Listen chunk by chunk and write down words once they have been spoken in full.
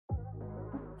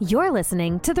You're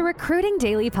listening to the Recruiting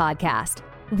Daily Podcast.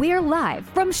 We're live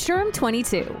from SHRM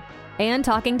 22 and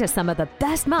talking to some of the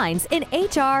best minds in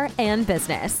HR and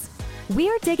business.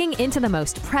 We're digging into the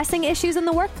most pressing issues in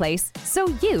the workplace so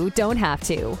you don't have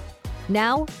to.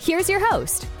 Now, here's your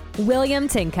host, William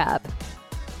Tincup.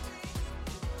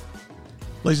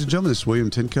 Ladies and gentlemen, this is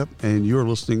William Tincup, and you're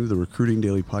listening to the Recruiting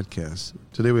Daily Podcast.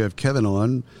 Today we have Kevin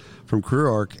on from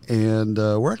CareerArc, and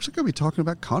we're actually going to be talking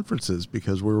about conferences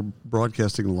because we're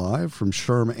broadcasting live from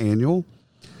SHRM Annual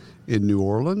in New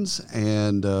Orleans.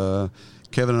 And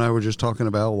Kevin and I were just talking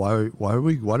about why do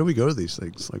we go to these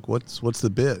things? Like, what's the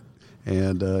bit?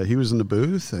 And he was in the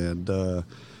booth, and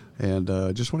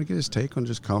just want to get his take on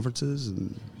just conferences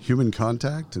and human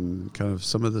contact and kind of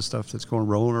some of the stuff that's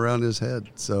rolling around his head.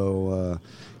 So,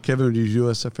 Kevin, would you do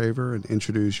us a favor and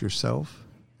introduce yourself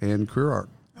and CareerArc?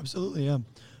 Absolutely, yeah.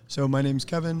 So my name's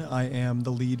Kevin. I am the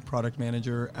lead product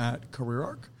manager at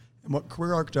CareerArc. And what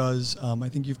CareerArc does, I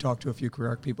think you've talked to a few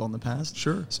CareerArc people in the past.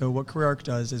 Sure. So what CareerArc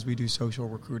does is we do social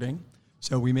recruiting.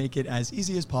 So we make it as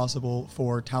easy as possible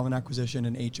for talent acquisition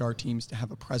and HR teams to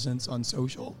have a presence on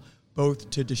social, both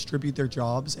to distribute their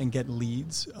jobs and get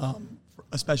leads,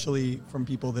 especially from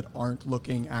people that aren't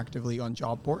looking actively on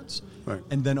job boards, right.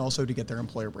 And then also to get their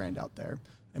employer brand out there.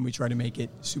 And we try to make it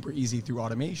super easy through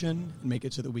automation and make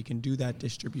it so that we can do that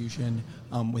distribution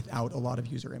without a lot of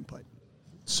user input.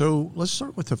 So let's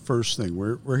start with the first thing.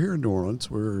 We're here in New Orleans.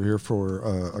 We're here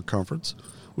for a conference.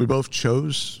 We both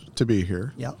chose to be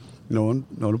here. Yeah. No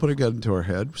one put a gun to our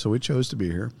head, so we chose to be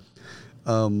here.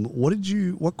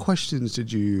 What questions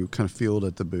did you kind of field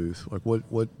at the booth? Like what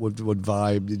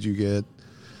vibe did you get?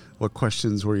 What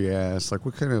questions were you asked? Like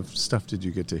what kind of stuff did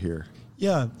you get to hear?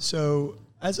 Yeah. So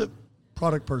as a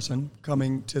product person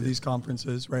coming to these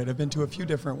conferences, right? I've been to a few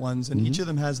different ones, and each of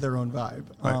them has their own vibe.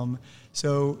 Right.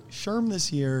 So SHRM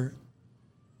this year,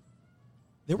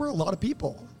 there were a lot of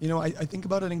people. You know, I think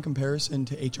about it in comparison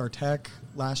to HR Tech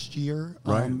last year,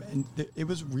 right. And it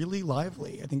was really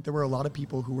lively. I think there were a lot of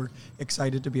people who were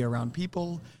excited to be around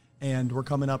people and were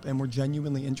coming up and were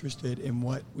genuinely interested in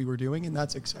what we were doing, and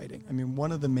that's exciting. I mean,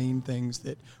 one of the main things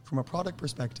that, from a product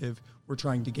perspective, we're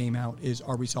trying to game out is,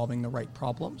 are we solving the right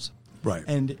problems? Right.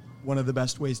 And one of the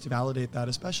best ways to validate that,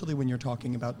 especially when you're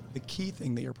talking about the key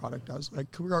thing that your product does,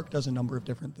 like CareerArc does a number of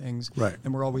different things, right.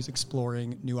 And we're always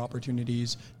exploring new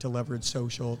opportunities to leverage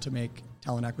social to make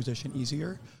talent acquisition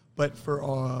easier. But for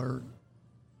our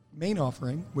main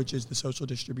offering, which is the social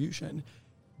distribution,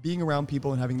 being around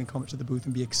people and having them come up to the booth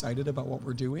and be excited about what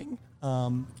we're doing,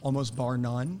 almost bar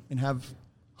none, and have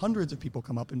hundreds of people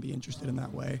come up and be interested in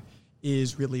that way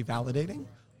is really validating,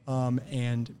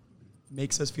 and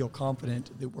makes us feel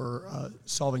confident that we're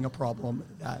solving a problem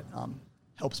that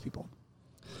helps people.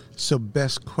 So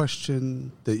best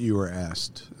question that you were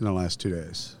asked in the last 2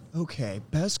 days? Okay,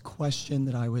 best question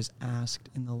that I was asked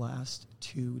in the last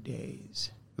 2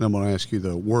 days. And I'm going to ask you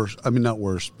the worst, not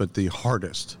worst, but the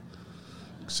hardest.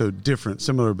 So different,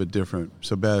 similar but different.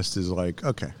 So best is like,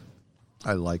 okay,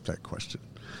 I like that question.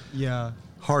 Yeah.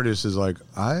 Hardest is like,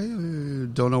 I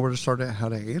don't know where to start at how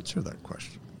to answer that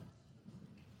question.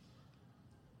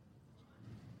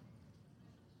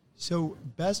 So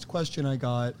best question I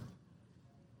got,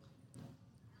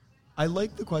 I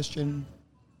like the question,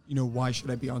 why should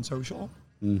I be on social,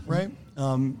 right?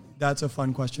 That's a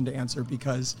fun question to answer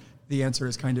because the answer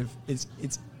is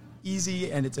it's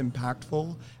easy and it's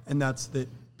impactful, and that's that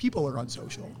people are on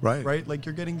social, right? Like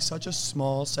you're getting such a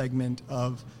small segment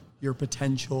of your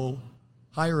potential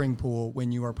hiring pool when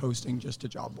you are posting just to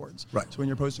job boards. Right. So when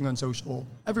you're posting on social,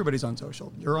 everybody's on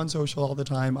social. You're on social all the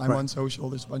time. I'm on social.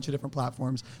 There's a bunch of different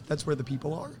platforms. That's where the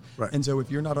people are. Right. And so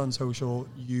if you're not on social,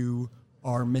 you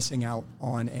are missing out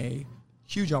on a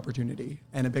huge opportunity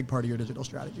and a big part of your digital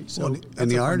strategy. So and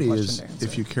the irony is,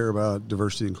 if you care about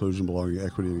diversity, inclusion, belonging,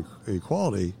 equity, and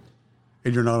equality,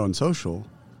 and you're not on social,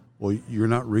 well, you're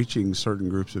not reaching certain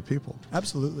groups of people.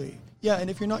 Absolutely. Yeah,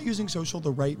 and if you're not using social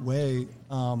the right way,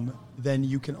 then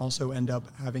you can also end up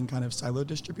having kind of silo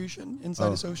distribution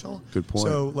inside of social. Good point.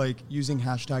 So like using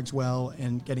hashtags well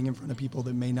and getting in front of people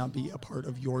that may not be a part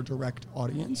of your direct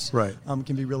audience, right.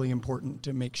 Can be really important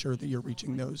to make sure that you're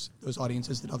reaching those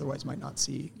audiences that otherwise might not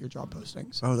see your job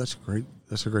postings. Oh, that's great.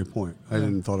 That's a great point. I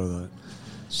didn't thought of that.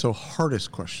 So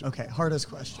hardest question. Okay, hardest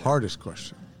question. Hardest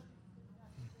question.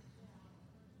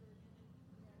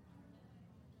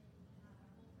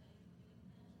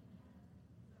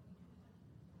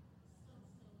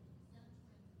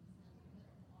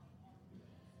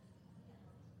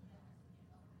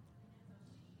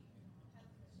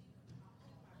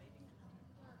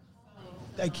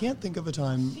 I can't think of a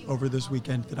time over this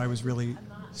weekend that I was really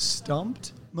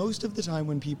stumped. most of the time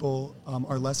when people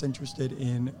are less interested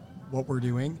in what we're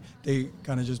doing, they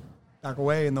kind of just back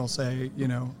away and they'll say,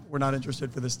 we're not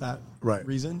interested for this, that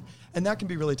reason. And that can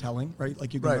be really telling, right?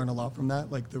 Like you can learn a lot from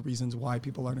that, like the reasons why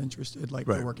people aren't interested, like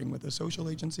we're working with a social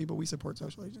agency, but we support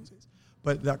social agencies,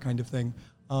 but that kind of thing.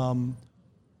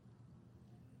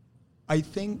 I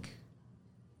think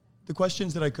the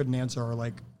questions that I couldn't answer are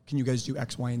like, can you guys do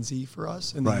X, Y, and Z for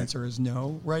us? And the answer is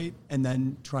no, right? And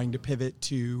then trying to pivot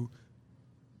to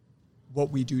what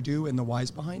we do and the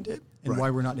whys behind it and why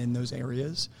we're not in those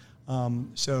areas.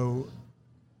 So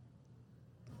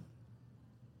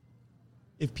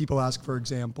if people ask, for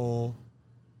example,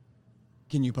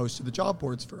 can you post to the job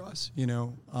boards for us?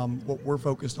 What we're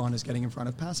focused on is getting in front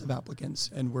of passive applicants,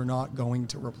 and we're not going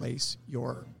to replace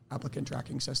your applicant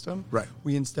tracking system. Right.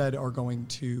 We instead are going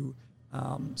to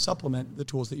supplement the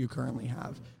tools that you currently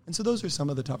have. And so those are some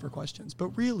of the tougher questions. But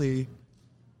really,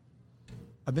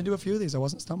 I've been to a few of these. I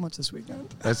wasn't stumped much this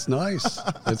weekend. That's nice.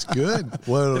 That's good.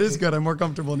 Well, it is good. I'm more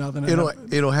comfortable now than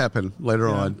it'll happen later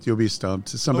on. You'll be stumped.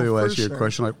 Somebody will ask you a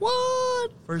question like,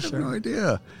 "What?" For sure. I have no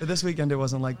idea. But this weekend it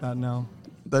wasn't like that. No.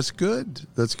 That's good.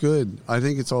 That's good. I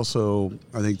think it's also.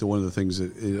 I think one of the things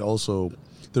that it also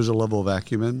there's a level of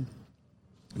acumen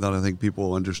that I think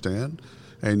people understand.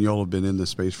 And y'all have been in this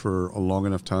space for a long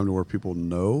enough time to where people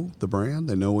know the brand.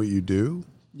 They know what you do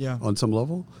on some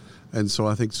level. And so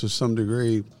I think to some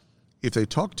degree, if they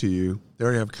talk to you, they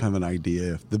already have kind of an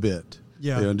idea of the bit.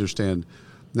 Yeah. They understand.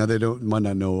 Now, they might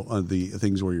not know the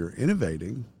things where you're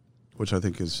innovating, which I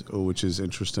think is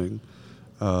interesting.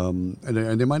 And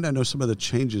they might not know some of the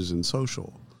changes in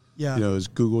social. Yeah. Is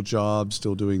Google Jobs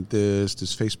still doing this?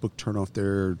 Does Facebook turn off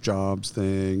their jobs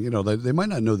thing? They might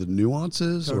not know the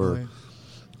nuances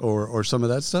or some of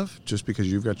that stuff just because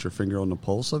you've got your finger on the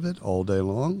pulse of it all day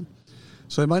long.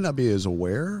 So they might not be as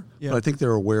aware, but I think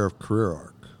they're aware of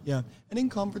CareerArc. Yeah. And in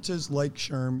conferences like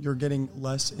SHRM, you're getting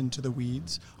less into the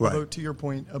weeds. Right. Although to your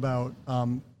point about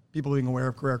people being aware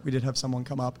of CareerArc, we did have someone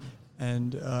come up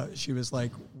and she was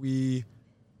like,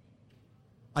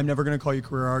 I'm never going to call you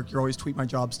CareerArc. You're always tweet my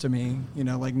jobs to me,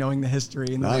 like knowing the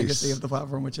history and the legacy of the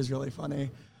platform, which is really funny.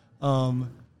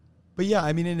 But yeah,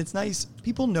 I mean, and it's nice.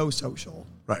 People know social.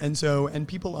 Right. And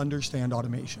people understand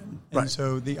automation. And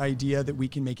so the idea that we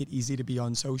can make it easy to be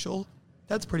on social,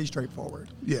 that's pretty straightforward.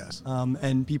 Yes.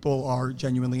 And people are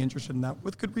genuinely interested in that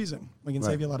with good reason. We can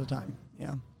save you a lot of time.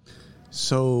 Yeah.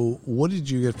 So what did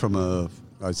you get from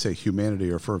I'd say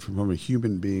humanity or from a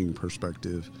human being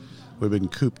perspective? We've been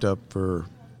cooped up for,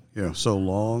 so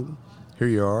long. Here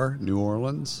you are, New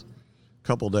Orleans,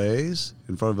 couple days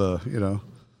in front of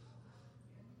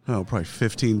probably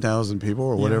 15,000 people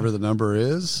or whatever the number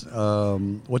is.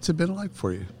 What's it been like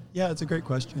for you? Yeah, it's a great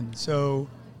question. So,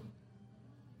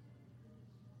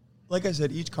 like I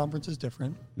said, each conference is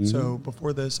different. Mm-hmm. So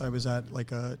before this, I was at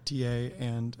like a TA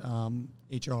and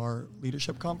HR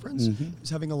leadership conference. Mm-hmm. I was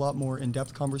having a lot more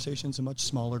in-depth conversations, a much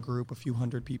smaller group, a few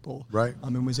hundred people. Right.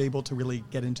 And was able to really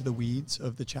get into the weeds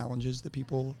of the challenges that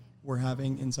people were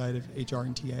having inside of HR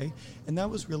and TA. And that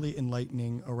was really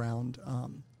enlightening around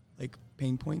like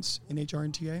pain points in HR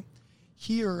and TA.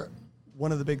 Here,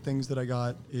 one of the big things that I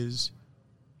got is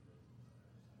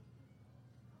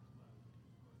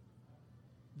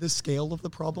the scale of the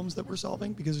problems that we're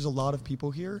solving, because there's a lot of people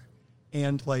here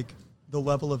and like the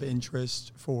level of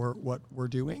interest for what we're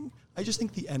doing. I just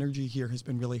think the energy here has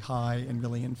been really high and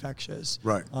really infectious.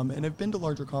 Right. And I've been to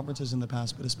larger conferences in the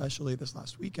past, but especially this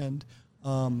last weekend,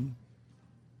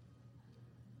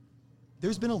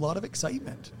 there's been a lot of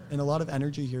excitement and a lot of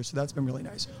energy here, so that's been really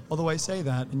nice. Although I say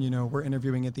that, and we're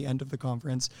interviewing at the end of the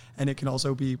conference, and it can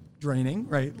also be draining,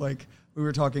 right? Like we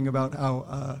were talking about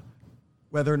how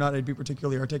whether or not I'd be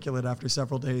particularly articulate after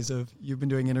several days of you've been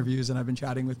doing interviews and I've been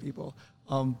chatting with people.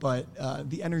 But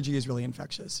the energy is really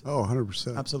infectious. Oh,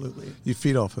 100%. Absolutely. You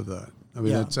feed off of that. I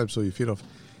mean, that's absolutely, you feed off.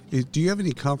 Do you have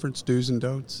any conference do's and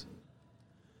don'ts?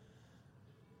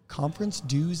 Conference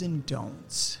do's and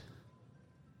don'ts.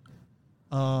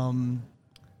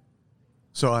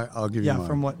 So I'll give you mine.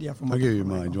 From what I'll give you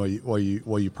mine while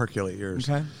you percolate yours.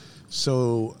 Okay.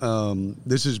 So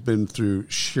this has been through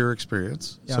sheer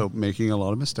experience. Yeah. So making a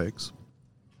lot of mistakes.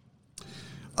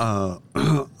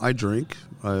 I drink,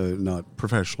 not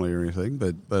professionally or anything,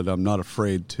 but I'm not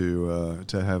afraid to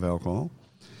have alcohol.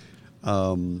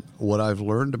 What I've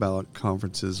learned about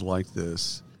conferences like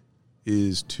this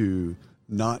is to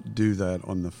not do that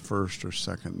on the first or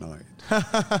second night.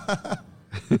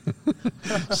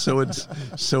 So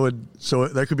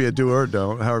that could be a do or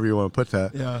don't, however you want to put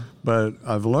that. Yeah. But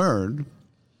I've learned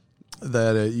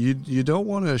that you don't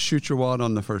want to shoot your wad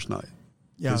on the first night.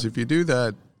 Yeah. Because if you do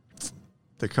that,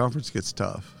 the conference gets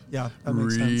tough. Yeah, that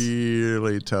makes sense.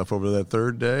 Really tough. Over that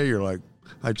third day, you're like,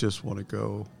 I just want to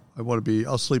go.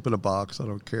 I'll sleep in a box. I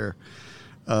don't care.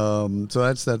 So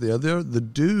that's that. The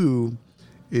do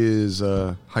is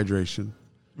hydration.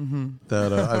 Mm-hmm.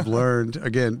 That I've learned.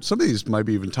 Again, some of these might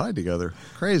be even tied together.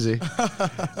 Crazy.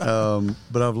 But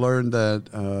I've learned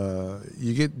that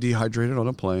you get dehydrated on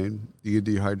a plane. You get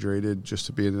dehydrated just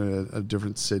to be in a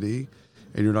different city,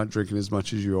 and you're not drinking as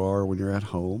much as you are when you're at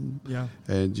home. Yeah.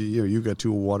 And you've got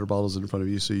 2 water bottles in front of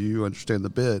you, so you understand the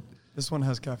bit. This one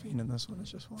has caffeine, and this one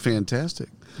is just water. Fantastic.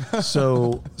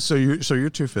 So you're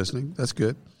two-fisting. That's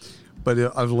good. But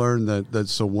I've learned that.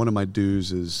 So one of my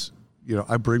do's is,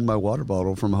 I bring my water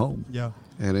bottle from home. Yeah.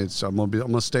 And I'm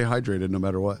gonna stay hydrated no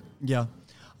matter what. Yeah.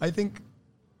 I think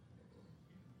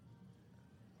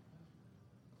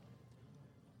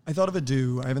I thought of a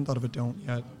do. I haven't thought of a don't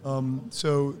yet.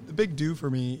 So the big do for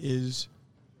me is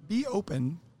be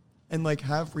open and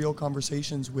have real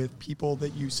conversations with people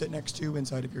that you sit next to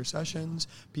inside of your sessions,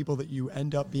 people that you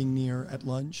end up being near at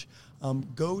lunch.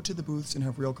 Go to the booths and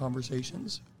have real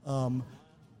conversations.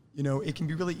 It can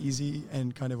be really easy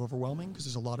and kind of overwhelming because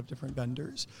there's a lot of different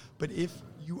vendors. But if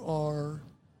you are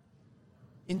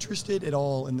interested at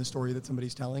all in the story that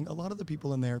somebody's telling, a lot of the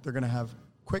people in there, they're going to have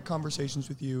quick conversations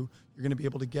with you. You're going to be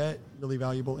able to get really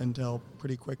valuable intel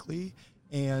pretty quickly.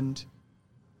 And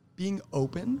being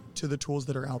open to the tools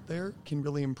that are out there can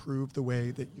really improve the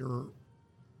way that you're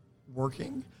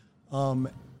working. And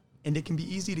it can be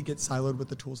easy to get siloed with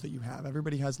the tools that you have.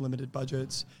 Everybody has limited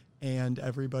budgets, and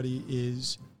everybody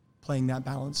is playing that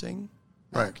balancing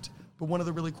act. But one of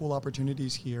the really cool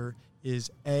opportunities here is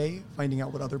finding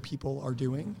out what other people are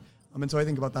doing. And so I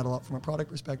think about that a lot from a product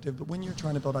perspective. But when you're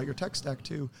trying to build out your tech stack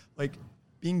too,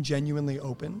 being genuinely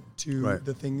open to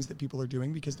the things that people are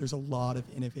doing, because there's a lot of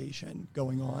innovation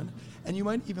going on. And you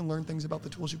might even learn things about the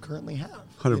tools you currently have.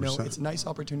 100%. It's a nice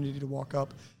opportunity to walk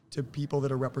up to people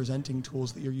that are representing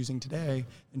tools that you're using today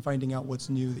and finding out what's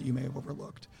new that you may have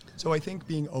overlooked. So I think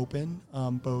being open,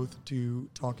 both to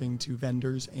talking to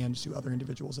vendors and to other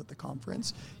individuals at the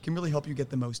conference, can really help you get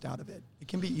the most out of it. It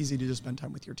can be easy to just spend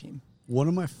time with your team. One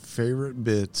of my favorite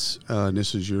bits, and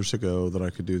this is years ago that I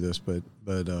could do this, but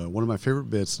one of my favorite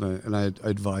bits, and I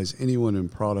advise anyone in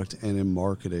product and in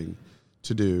marketing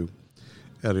to do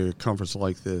at a conference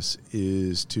like this,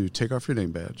 is to take off your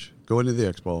name badge, go into the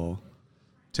expo hall,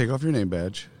 take off your name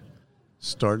badge,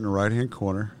 start in the right-hand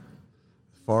corner,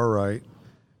 far right,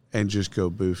 and just go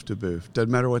booth to booth.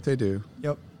 Doesn't matter what they do.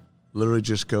 Yep. Literally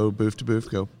just go booth to booth,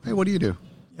 go, hey, what do you do?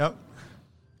 Yep.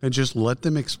 And just let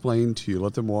them explain to you,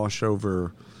 let them wash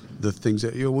over the things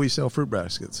that, we sell fruit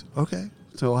baskets. Okay,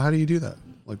 so how do you do that?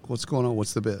 What's going on?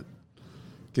 What's the bit?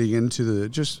 Getting into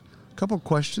just a couple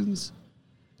questions,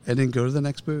 and then go to the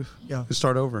next booth. Yeah. And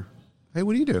start over. Hey,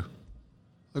 what do you do?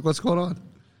 What's going on?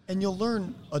 And you'll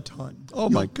learn a ton.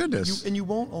 My goodness. You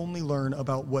won't only learn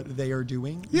about what they are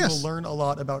doing. Yes. You'll learn a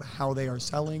lot about how they are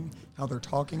selling, how they're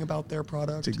talking about their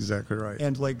product. That's exactly right.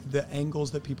 And the angles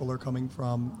that people are coming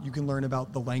from. You can learn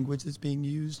about the language that's being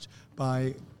used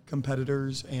by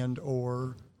competitors and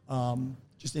or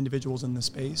just individuals in the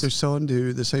space. They're selling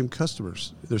to the same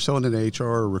customers. They're selling in HR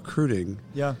or recruiting.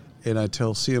 Yeah. And I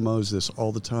tell CMOs this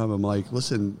all the time. I'm like,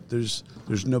 listen, there's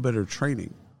no better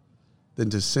training than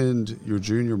to send your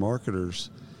junior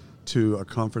marketers to a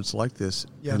conference like this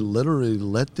and literally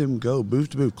let them go booth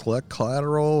to booth, collect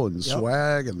collateral and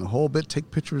swag and the whole bit,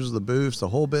 take pictures of the booths, the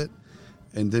whole bit,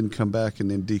 and then come back and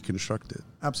then deconstruct it.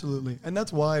 Absolutely. And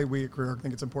that's why we at CareerArc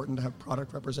think it's important to have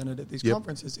product represented at these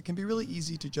conferences. It can be really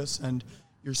easy to just send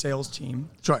your sales team.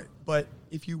 That's right. But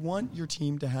if you want your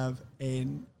team to have a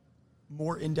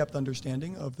more in-depth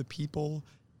understanding of the people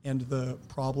and the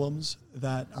problems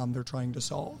that they're trying to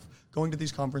solve, going to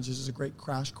these conferences is a great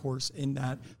crash course in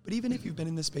that. But even if you've been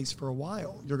in this space for a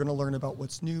while, you're going to learn about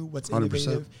what's new, what's 100%.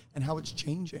 innovative, and how it's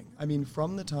changing. I mean,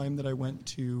 from the time that I went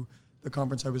to the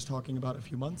conference I was talking about a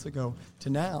few months ago to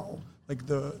now,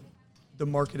 the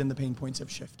market and the pain points have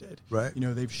shifted. Right.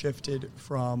 They've shifted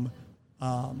from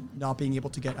not being able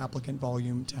to get applicant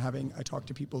volume to I talked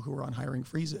to people who are on hiring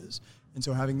freezes. And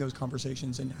so having those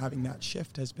conversations and having that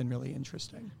shift has been really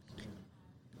interesting.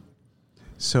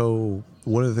 So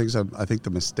one of the things I think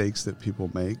the mistakes that people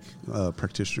make,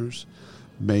 practitioners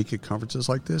make at conferences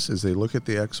like this, is they look at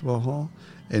the expo hall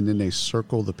and then they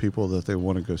circle the people that they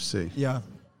want to go see. Yeah.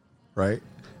 Right?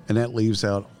 And that leaves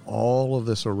out all of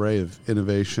this array of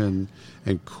innovation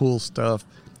and cool stuff,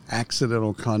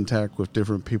 accidental contact with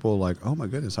different people like, oh my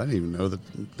goodness, I didn't even know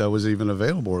that was even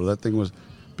available, or that thing was,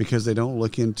 because they don't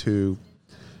look into,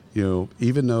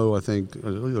 even though I think,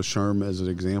 SHRM as an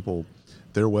example,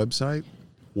 their website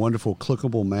wonderful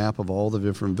clickable map of all the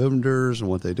different vendors and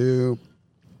what they do,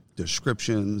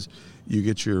 descriptions. You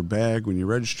get your bag when you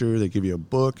register. They give you a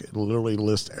book. It literally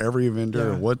lists every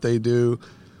vendor and what they do.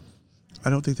 I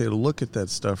don't think they look at that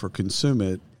stuff or consume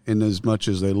it in as much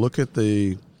as they look at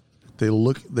they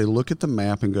look at the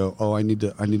map and go, oh, I need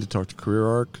to talk to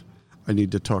CareerArc, I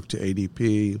need to talk to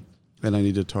ADP, and I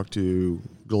need to talk to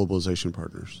globalization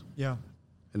partners. Yeah.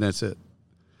 And that's it.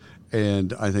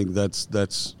 And I think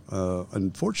that's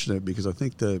unfortunate, because I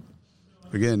think that,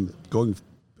 again, going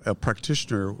a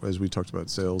practitioner, as we talked about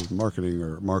sales and marketing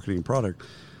or marketing product,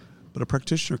 but a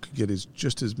practitioner could get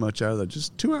just as much out of that,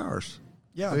 just 2 hours.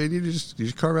 Yeah. I mean, you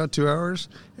just carve out 2 hours,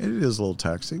 and it is a little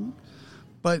taxing.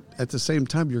 But at the same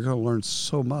time, you're going to learn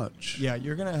so much. Yeah,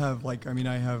 you're going to have, I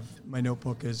have, my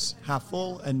notebook is half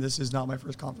full, and this is not my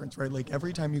first conference, right? Like,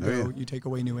 every time you go, you take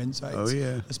away new insights. Oh,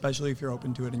 yeah. Especially if you're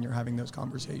open to it and you're having those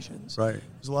conversations. Right.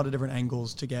 There's a lot of different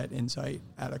angles to get insight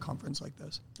at a conference like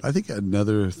this. I think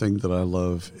another thing that I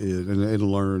love is, and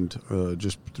learned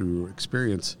just through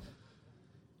experience,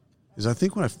 is I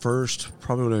think when I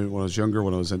was younger,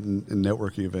 when I was in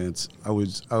networking events, I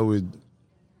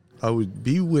would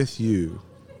be with you,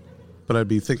 but I'd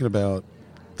be thinking about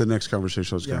the next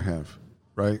conversation I was going to have,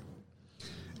 right?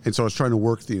 And so I was trying to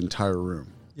work the entire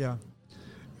room. Yeah.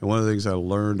 And one of the things I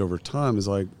learned over time is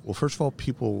like, well, first of all,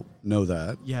 people know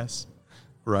that. Yes.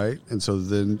 Right? And so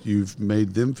then you've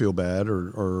made them feel bad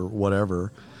or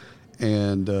whatever,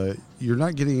 and you're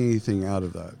not getting anything out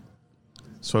of that.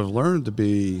 So I've learned to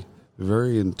be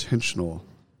very intentional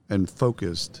and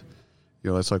focused.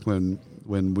 You know, it's like when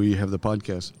we have the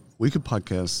podcast,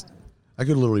 I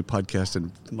could literally podcast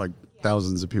and like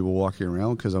thousands of people walking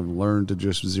around, because I've learned to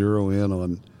just zero in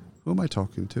on who am I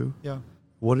talking to? Yeah.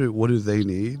 What do they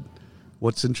need?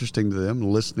 What's interesting to them?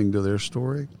 Listening to their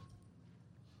story.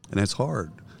 And it's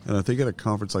hard. And I think at a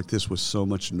conference like this with so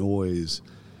much noise,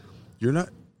 you're not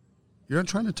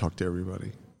trying to talk to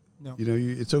everybody. No. You know,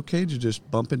 it's okay to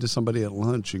just bump into somebody at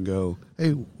lunch and go,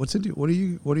 "Hey, what are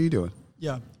you doing?"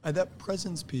 Yeah, that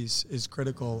presence piece is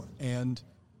critical, and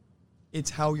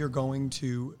it's how you're going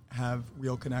to have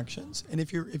real connections. And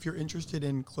if you're interested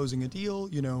in closing a deal,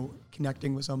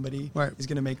 connecting with somebody is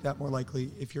going to make that more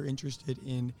likely. If you're interested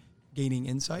in gaining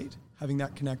insight, having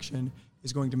that connection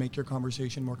is going to make your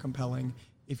conversation more compelling.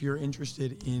 If you're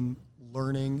interested in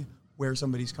learning where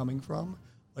somebody's coming from,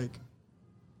 like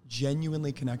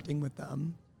genuinely connecting with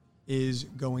them is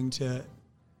going to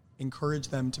encourage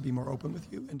them to be more open with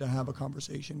you and to have a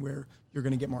conversation where you're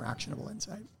going to get more actionable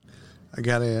insight. I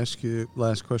got to ask you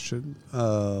last question.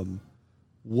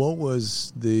 What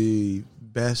was the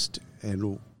best,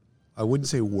 and I wouldn't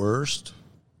say worst,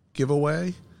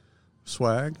 giveaway,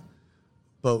 swag,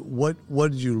 but what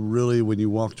did you really, when you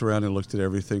walked around and looked at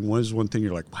everything, what is one thing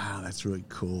you're like, wow, that's really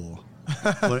cool?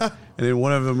 And then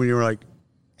one of them when you were like,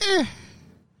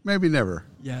 maybe never.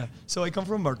 Yeah. So I come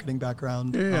from a marketing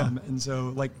background. Yeah. And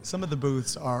so like some of the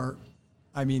booths are,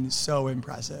 so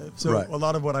impressive. So a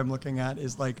lot of what I'm looking at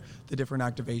is like the different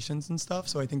activations and stuff.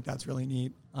 So I think that's really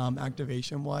neat.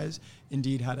 Activation wise,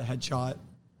 Indeed had a headshot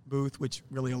booth, which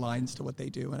really aligns to what they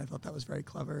do. And I thought that was very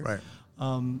clever. Right.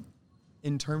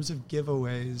 In terms of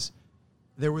giveaways,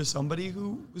 there was somebody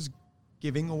who was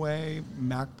giving away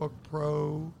MacBook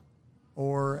Pro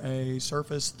or a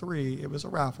Surface 3. It was a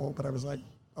raffle, but I was like,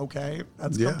 okay,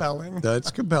 that's compelling. That's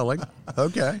compelling.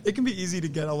 Okay. It can be easy to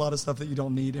get a lot of stuff that you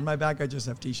don't need. In my bag, I just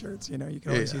have T-shirts. You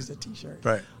can always use a T-shirt.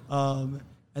 Right.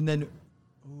 And then,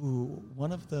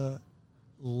 one of the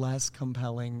less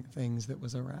compelling things that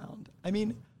was around.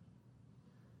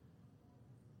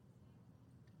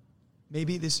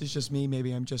 Maybe this is just me.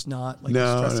 Maybe I'm just not like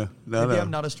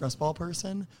I'm not a stress ball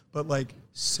person, but like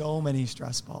so many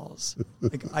stress balls.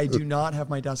 Like I do not have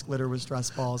my desk littered with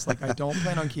stress balls. Like I don't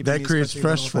plan on keeping that creates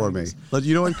stress for me. But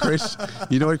you know what creates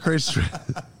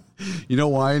stress? You know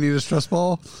why I need a stress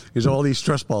ball? Is all these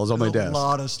stress balls on my desk. A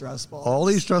lot of stress balls. All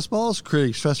these stress balls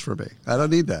create stress for me. I don't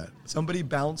need that. Somebody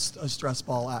bounced a stress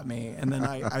ball at me, and then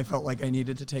I felt like I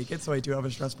needed to take it, so I do have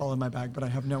a stress ball in my bag, but I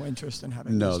have no interest in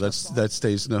having that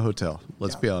stays in a hotel.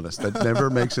 Let's be honest. That never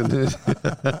makes it.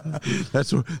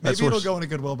 Maybe it'll go in a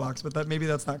Goodwill box, but maybe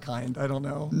that's not kind. I don't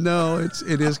know. No,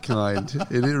 it is kind.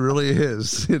 It really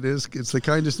is. It is. It's the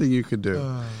kindest thing you could do.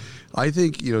 I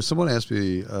think, someone asked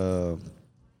me,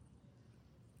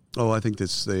 I think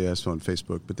they asked on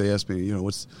Facebook, but they asked me,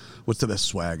 what's the best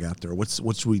swag out there? What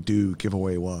should we do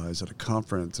giveaway wise at a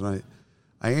conference? And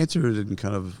I answered it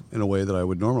in a way that I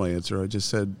would normally answer. I just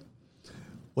said,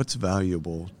 what's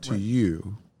valuable to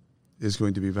you is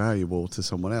going to be valuable to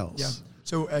someone else. Yeah.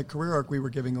 So at CareerArc, we were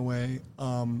giving away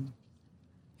hand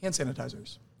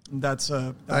sanitizers.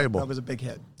 Valuable. That was a big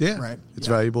hit. Yeah, right. It's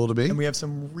valuable to me. And we have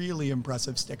some really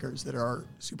impressive stickers that are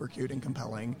super cute and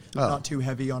compelling. Oh. Not too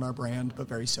heavy on our brand, but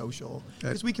very social.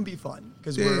 Because we can be fun.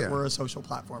 Because we're a social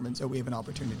platform, and so we have an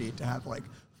opportunity to have like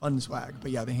fun swag.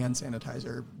 But yeah, the hand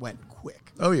sanitizer went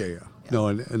quick. Oh yeah. No,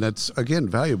 and that's again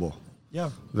valuable. Yeah.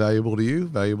 Valuable to you.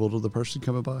 Valuable to the person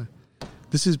coming by.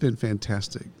 This has been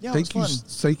fantastic. Yeah, thank you.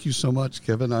 Thank you so much,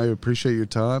 Kevin. I appreciate your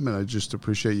time, and I just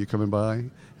appreciate you coming by.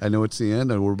 I know it's the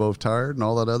end, and we're both tired and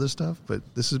all that other stuff, but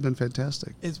this has been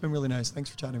fantastic. It's been really nice. Thanks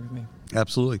for chatting with me.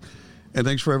 Absolutely. And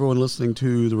thanks for everyone listening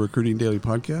to the Recruiting Daily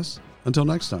Podcast. Until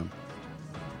next time.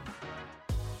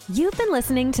 You've been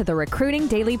listening to the Recruiting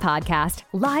Daily Podcast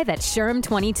live at SHRM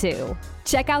 22.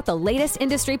 Check out the latest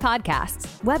industry podcasts,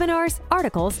 webinars,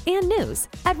 articles, and news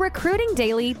at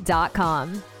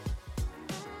recruitingdaily.com.